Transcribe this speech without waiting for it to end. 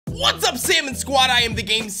What's up, Salmon Squad? I am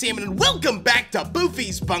TheGameSalmon, and welcome back to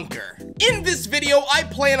Boofie's Bunker. In this video, I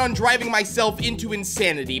plan on driving myself into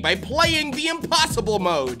insanity by playing the impossible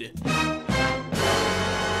mode.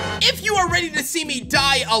 If you are ready to see me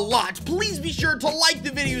die a lot, please be sure to like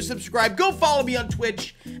the video, subscribe, go follow me on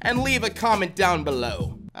Twitch, and leave a comment down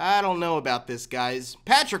below. I don't know about this, guys.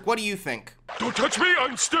 Patrick, what do you think? Don't touch me,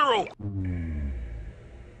 I'm sterile!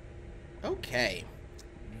 Okay.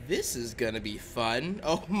 This is gonna be fun.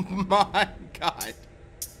 Oh my god.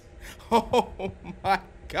 Oh my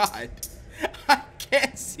god. I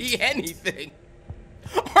can't see anything.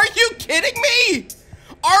 Are you kidding me?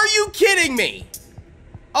 Are you kidding me?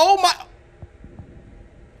 Oh my.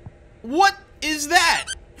 What is that?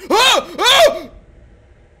 Ah! Ah!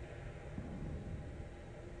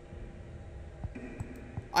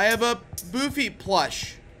 I have a Boofie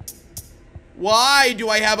plush. Why do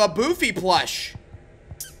I have a Boofie plush?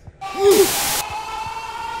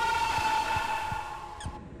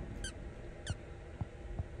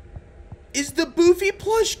 Is the Boofie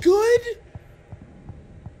plush good?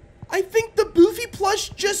 I think the Boofie plush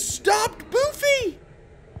just stopped Boofie.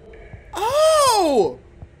 Oh,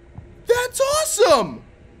 that's awesome.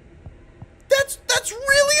 That's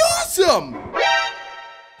really awesome.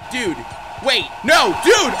 Dude, wait, no,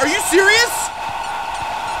 dude, are you serious?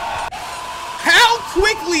 How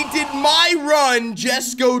quickly did my run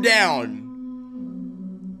just go down?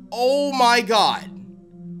 Oh my god.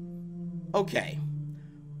 Okay.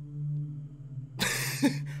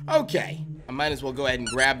 Okay. I might as well go ahead and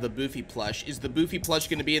grab the Boofie plush. Is the Boofie plush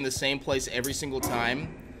going to be in the same place every single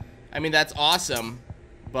time? I mean, that's awesome.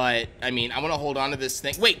 But, I mean, I want to hold on to this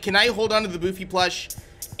thing. Wait, can I hold on to the Boofie plush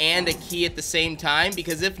and a key at the same time?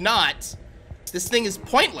 Because if not, this thing is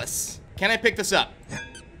pointless. Can I pick this up?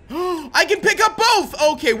 I can pick up both!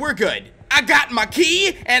 Okay, we're good. I got my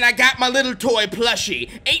key, and I got my little toy plushie.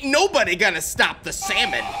 Ain't nobody gonna stop the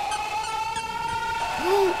salmon.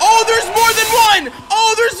 Oh, there's more than one!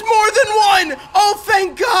 Oh, there's more than one! Oh,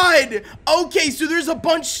 thank God! Okay, so there's a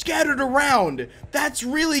bunch scattered around. That's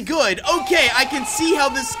really good. Okay, I can see how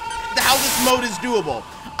this mode is doable.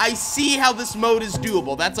 I see how this mode is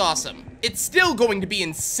doable. That's awesome. It's still going to be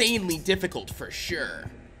insanely difficult for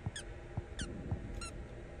sure.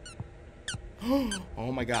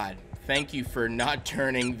 Oh my god. Thank you for not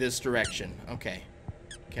turning this direction. Okay.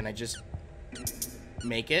 Can I just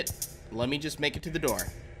make it? Let me just make it to the door.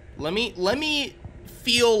 Let me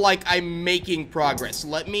feel like I'm making progress.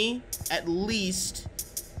 Let me at least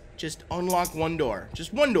just unlock one door.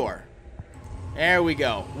 Just one door. There we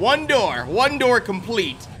go. One door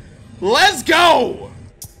complete. Let's go!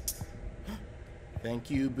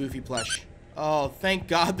 Thank you, Boofie plush. Oh, thank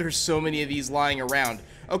God there's so many of these lying around.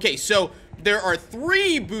 Okay, so there are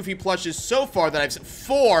 3 Boofie plushes so far that I've seen.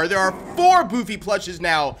 4. There are 4 Boofie plushes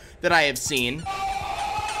now that I have seen.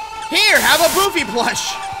 Here, have a Boofie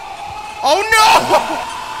plush. Oh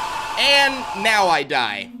no! And now I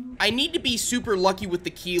die. I need to be super lucky with the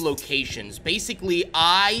key locations. Basically,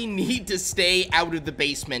 I need to stay out of the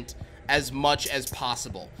basement as much as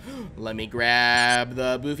possible. Let me grab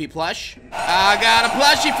the Boofie plush. I got a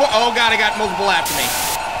plushie for— oh god, I got multiple after me.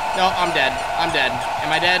 No, I'm dead. I'm dead.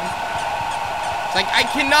 Am I dead? It's like, I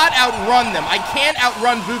cannot outrun them. I can't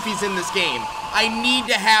outrun Boofies in this game. I need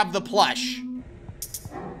to have the plush.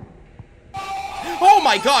 Oh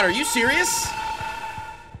my god, are you serious?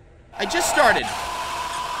 I just started.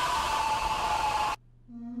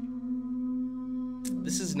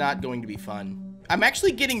 This is not going to be fun. I'm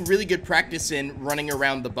actually getting really good practice in running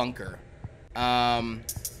around the bunker.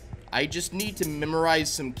 I just need to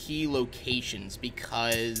memorize some key locations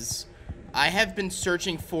because I have been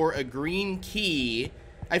searching for a green key.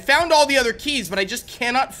 I found all the other keys, but I just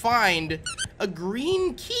cannot find a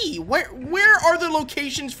green key. Where are the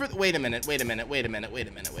locations for— wait a minute.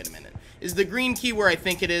 Is the green key where I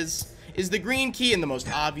think it is? Is the green key in the most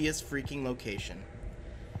obvious freaking location?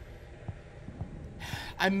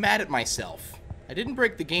 I'm mad at myself. I didn't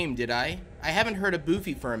break the game, did I? I haven't heard of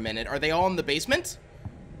Boofie for a minute. Are they all in the basement?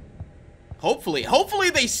 Hopefully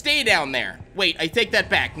they stay down there. Wait, I take that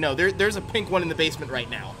back. No, there's a pink one in the basement right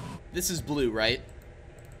now. This is blue, right?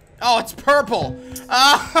 Oh, it's purple.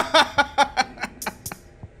 I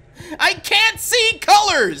can't see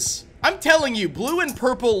colors. I'm telling you, blue and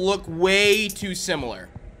purple look way too similar.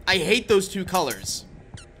 I hate those two colors.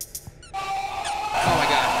 Oh my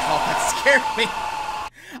god. Oh, that scared me.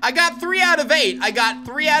 I got 3 out of 8. I got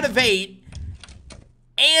 3 out of 8.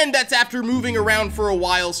 And that's after moving around for a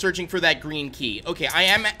while searching for that green key. Okay,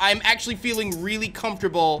 I'm actually feeling really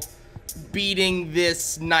comfortable beating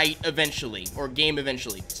this night eventually, or game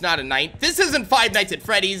eventually. It's not a night. This isn't Five Nights at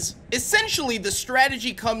Freddy's. Essentially, the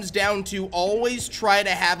strategy comes down to always try to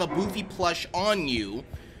have a Boofie plush on you,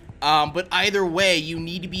 but either way, you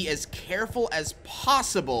need to be as careful as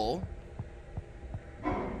possible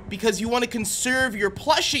because you want to conserve your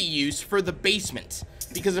plushie use for the basement.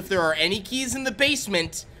 Because if there are any keys in the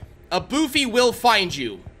basement, a Boofie will find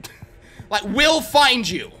you. Like, will find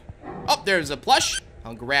you. Oh, there's a plush.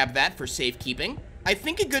 I'll grab that for safekeeping. I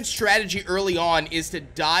think a good strategy early on is to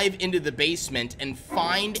dive into the basement and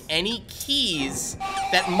find any keys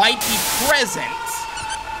that might be present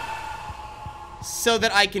so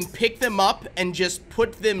that I can pick them up and just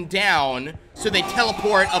put them down so they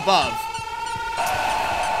teleport above.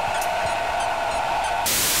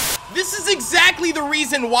 This is exactly the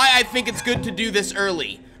reason why I think it's good to do this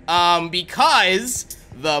early. Because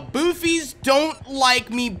the Boofies don't like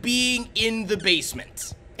me being in the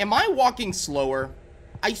basement. Am I walking slower?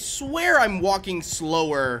 I swear I'm walking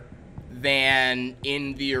slower than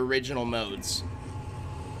in the original modes.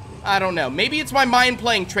 I don't know. Maybe it's my mind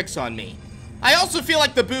playing tricks on me. I also feel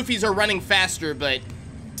like the Boofies are running faster, but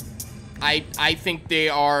I think they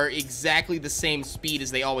are exactly the same speed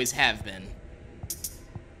as they always have been.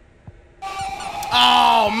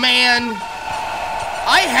 Oh, man.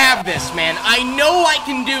 I have this, man. I know I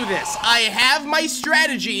can do this. I have my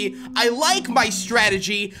strategy. I like my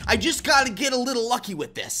strategy. I just gotta get a little lucky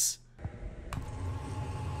with this.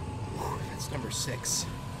 Whew, that's number 6.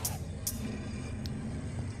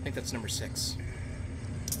 I think that's number 6.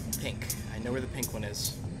 Pink. I know where the pink one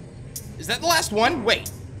is. Is that the last one?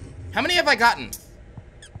 Wait. How many have I gotten?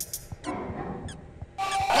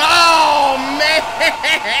 Oh, man!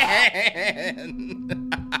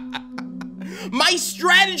 My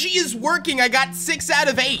strategy is working. I got 6 out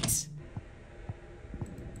of 8.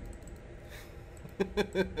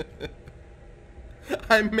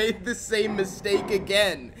 I made the same mistake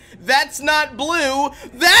again. That's not blue.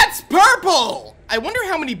 That's purple. I wonder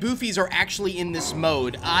how many Boofies are actually in this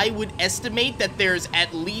mode. I would estimate that there's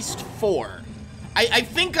at least 4. I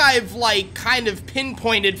think I've, like, kind of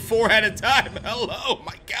pinpointed 4 at a time. Hello,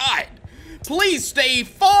 my God. Please stay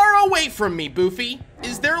far away from me, Boofie.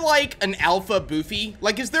 Is there, like, an alpha Boofie?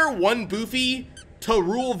 Like, is there one Boofie to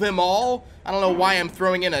rule them all? I don't know why I'm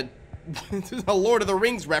throwing in a Lord of the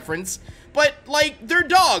Rings reference. But, like, they're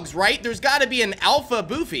dogs, right? There's gotta be an alpha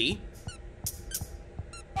Boofie.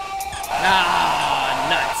 Ah,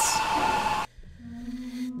 nuts.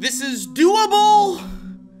 This is doable,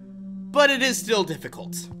 but it is still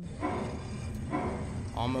difficult.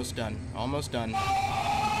 Almost done. Almost done.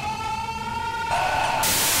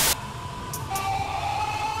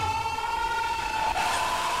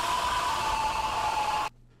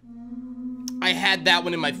 I had that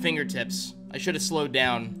one in my fingertips. I should have slowed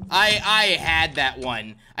down. I had that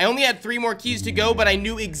one. I only had 3 more keys to go, but I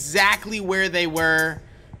knew exactly where they were,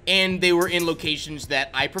 and they were in locations that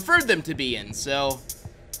I preferred them to be in, so...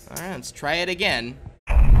 Alright, let's try it again.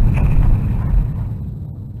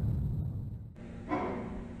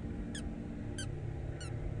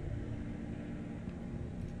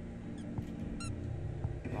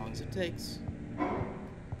 As long as it takes.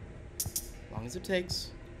 As long as it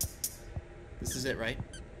takes. This is it, right?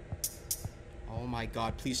 Oh my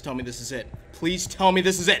God, please tell me this is it. Please tell me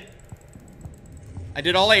this is it. I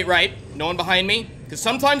did all 8, right? No one behind me? Because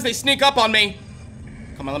sometimes they sneak up on me.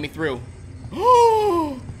 Come on, let me through.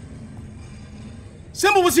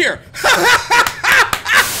 Symbol was here.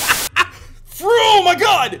 Oh my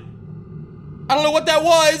God. I don't know what that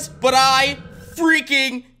was, but I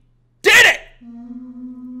freaking did it.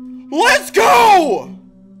 Let's go.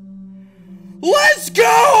 Let's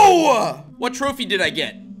go. What trophy did I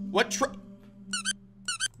get?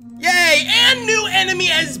 Yay, and new enemy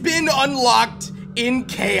has been unlocked in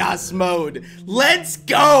chaos mode. Let's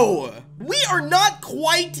go. We are not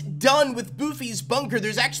quite done with Boofie's bunker.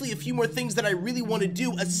 There's actually a few more things that I really want to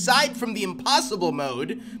do aside from the impossible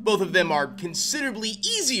mode. Both of them are considerably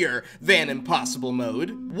easier than impossible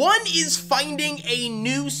mode. One is finding a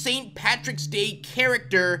new St. Patrick's Day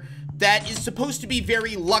character that is supposed to be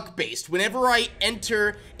very luck-based. Whenever I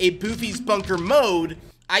enter a Boofie's bunker mode,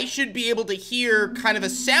 I should be able to hear kind of a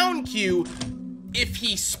sound cue if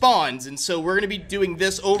he spawns, and so we're gonna be doing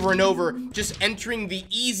this over and over, just entering the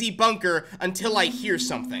easy bunker until I hear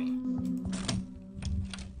something.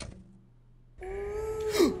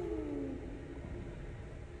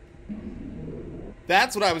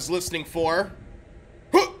 That's what I was listening for.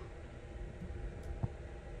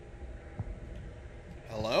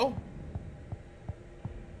 Hello?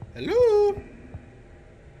 Hello?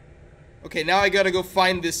 Okay, now I gotta go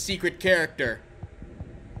find this secret character.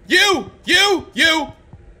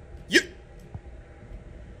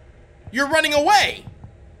 You're running away.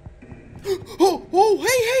 Oh,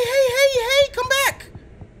 hey, come back.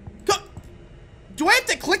 Do I have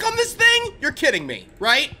to click on this thing? You're kidding me,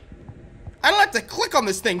 right? I don't have to click on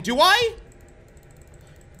this thing, do I?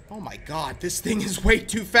 Oh my God, this thing is way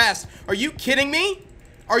too fast. Are you kidding me?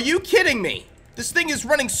 Are you kidding me? This thing is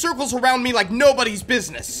running circles around me like nobody's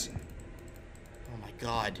business. Oh my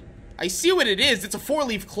God. I see what it is. It's a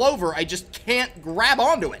 4-leaf clover. I just can't grab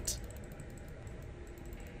onto it.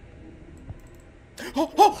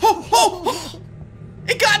 Oh!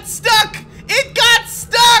 It got stuck! It got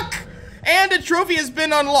stuck! And a trophy has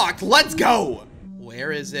been unlocked. Let's go.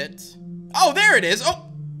 Where is it? Oh, there it is.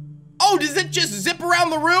 Oh, does it just zip around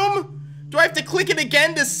the room? Do I have to click it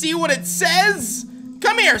again to see what it says?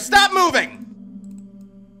 Come here, stop moving.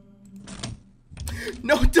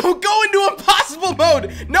 No, don't go into impossible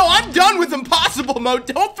mode. No, I'm done with impossible mode.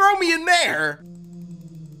 Don't throw me in there.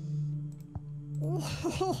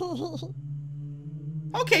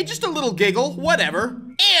 Okay, just a little giggle, whatever.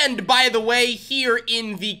 And by the way, here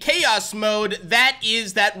in the chaos mode, that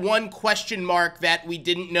is that one question mark that we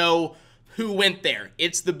didn't know who went there.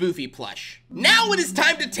 It's the Boofie plush. Now it is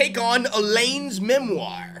time to take on Elaine's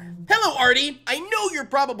memoir. Hello, Artie. I know you're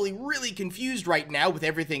probably really confused right now with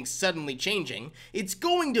everything suddenly changing. It's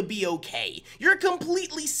going to be okay. You're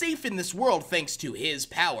completely safe in this world thanks to his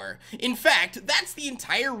power. In fact, that's the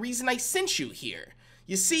entire reason I sent you here.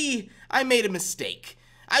 You see, I made a mistake.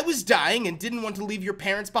 I was dying and didn't want to leave your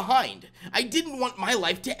parents behind. I didn't want my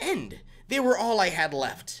life to end. They were all I had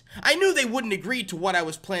left. I knew they wouldn't agree to what I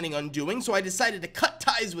was planning on doing, so I decided to cut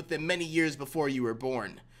ties with them many years before you were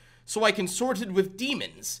born. So I consorted with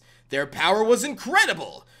demons. Their power was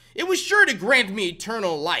incredible. It was sure to grant me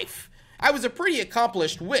eternal life. I was a pretty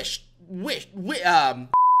accomplished witch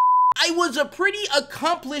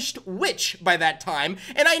by that time,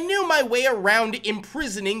 and I knew my way around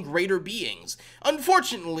imprisoning greater beings.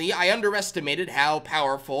 Unfortunately, I underestimated how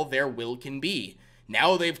powerful their will can be.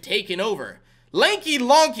 Now they've taken over. Lanky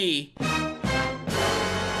Lonky!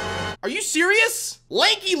 Are you serious?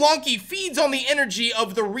 Lanky Lonky feeds on the energy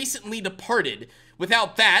of the recently departed.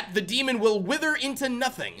 Without that, the demon will wither into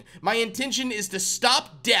nothing. My intention is to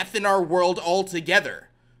stop death in our world altogether.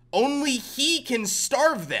 Only he can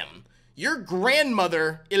starve them. Your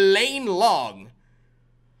grandmother, Elaine Long.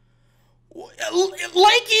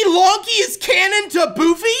 Lanky Lonky is canon to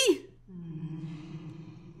Boofie?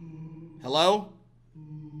 Hello?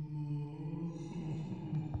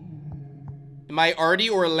 Am I Artie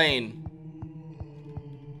or Elaine?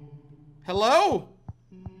 Hello?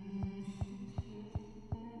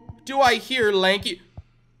 Do I hear Lanky?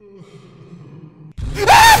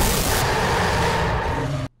 Ah!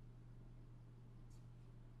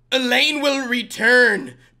 Elaine will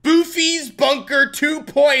return. Boofie's Bunker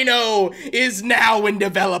 2.0 is now in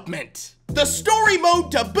development. The story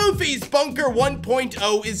mode to Boofie's Bunker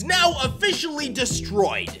 1.0 is now officially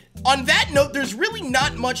destroyed. On that note, there's really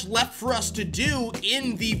not much left for us to do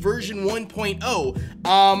in the version 1.0.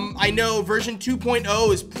 I know version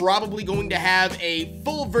 2.0 is probably going to have a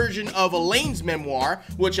full version of Elaine's memoir,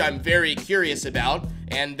 which I'm very curious about,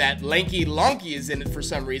 and that Lanky Lonky is in it for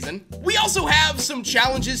some reason. We also have some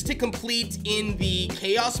challenges to complete in the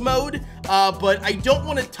chaos mode, but I don't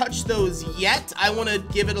want to touch those yet. I want to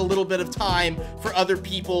give it a little bit of time for other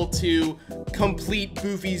people to complete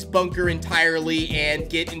Boofie's Bunker entirely and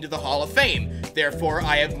get into the Hall of Fame. Therefore,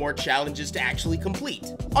 I have more challenges to actually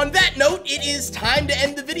complete. On that note, it is time to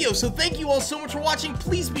end the video, so thank you all so much for watching.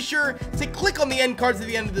 Please be sure to click on the end cards at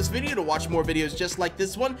the end of this video to watch more videos just like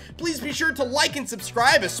this one. Please be sure to like and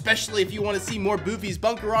subscribe, especially if you want to see more Boofie's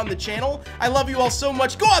Bunker on the channel. I love you all so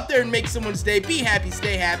much. Go out there and make someone's day. Be happy,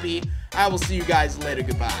 stay happy. I will see you guys later.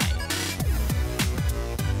 Goodbye.